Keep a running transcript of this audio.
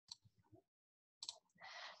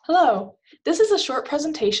Hello, this is a short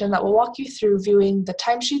presentation that will walk you through viewing the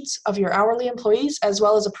timesheets of your hourly employees as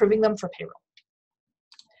well as approving them for payroll.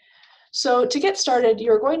 So to get started,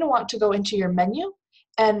 you're going to want to go into your menu,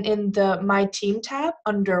 and in the My Team tab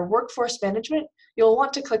under Workforce Management, you'll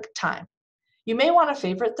want to click Time. You may want to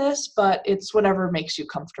favorite this, but it's whatever makes you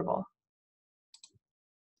comfortable.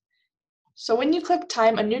 So when you click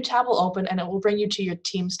Time, a new tab will open and it will bring you to your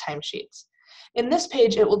team's timesheets. In this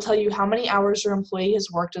page, it will tell you how many hours your employee has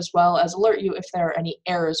worked as well as alert you if there are any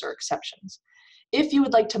errors or exceptions. If you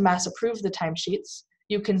would like to mass approve the timesheets,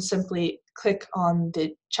 you can simply click on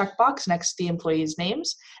the checkbox next to the employee's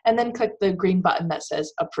names and then click the green button that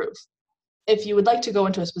says Approve. If you would like to go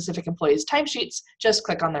into a specific employee's timesheets, just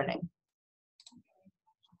click on their name.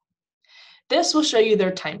 This will show you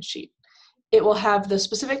their timesheet. It will have the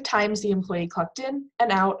specific times the employee clocked in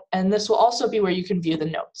and out, and this will also be where you can view the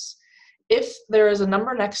notes. If there is a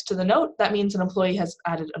number next to the note, that means an employee has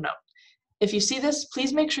added a note. If you see this,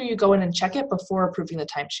 please make sure you go in and check it before approving the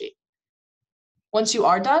timesheet. Once you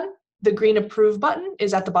are done, the green Approve button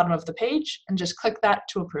is at the bottom of the page, and just click that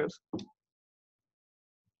to approve.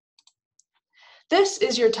 This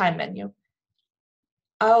is your time menu.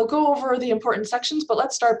 I'll go over the important sections, but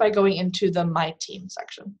let's start by going into the My Team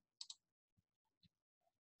section.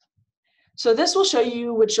 So this will show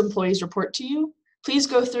you which employees report to you. Please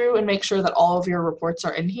go through and make sure that all of your reports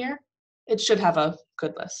are in here. It should have a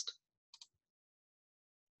good list.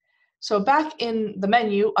 So back in the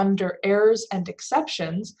menu under Errors and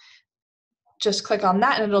Exceptions, just click on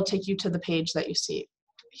that and it'll take you to the page that you see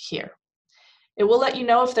here. It will let you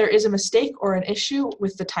know if there is a mistake or an issue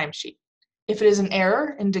with the timesheet. If it is an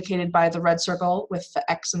error, indicated by the red circle with the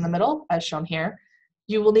X in the middle, as shown here,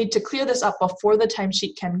 you will need to clear this up before the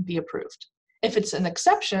timesheet can be approved. If it's an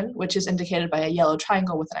exception, which is indicated by a yellow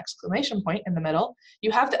triangle with an exclamation point in the middle,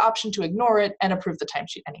 you have the option to ignore it and approve the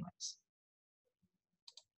timesheet anyways.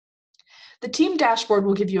 The team dashboard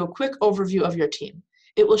will give you a quick overview of your team.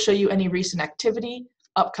 It will show you any recent activity,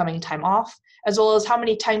 upcoming time off, as well as how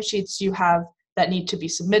many timesheets you have that need to be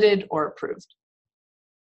submitted or approved.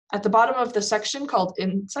 At the bottom of the section called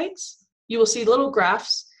Insights, you will see little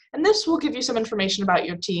graphs, and this will give you some information about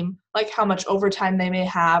your team, like how much overtime they may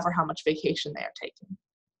have or how much vacation they are taking.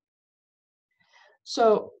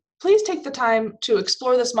 So please take the time to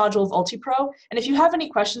explore this module of UltiPro, and if you have any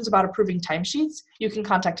questions about approving timesheets, you can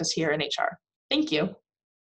contact us here in HR. Thank you.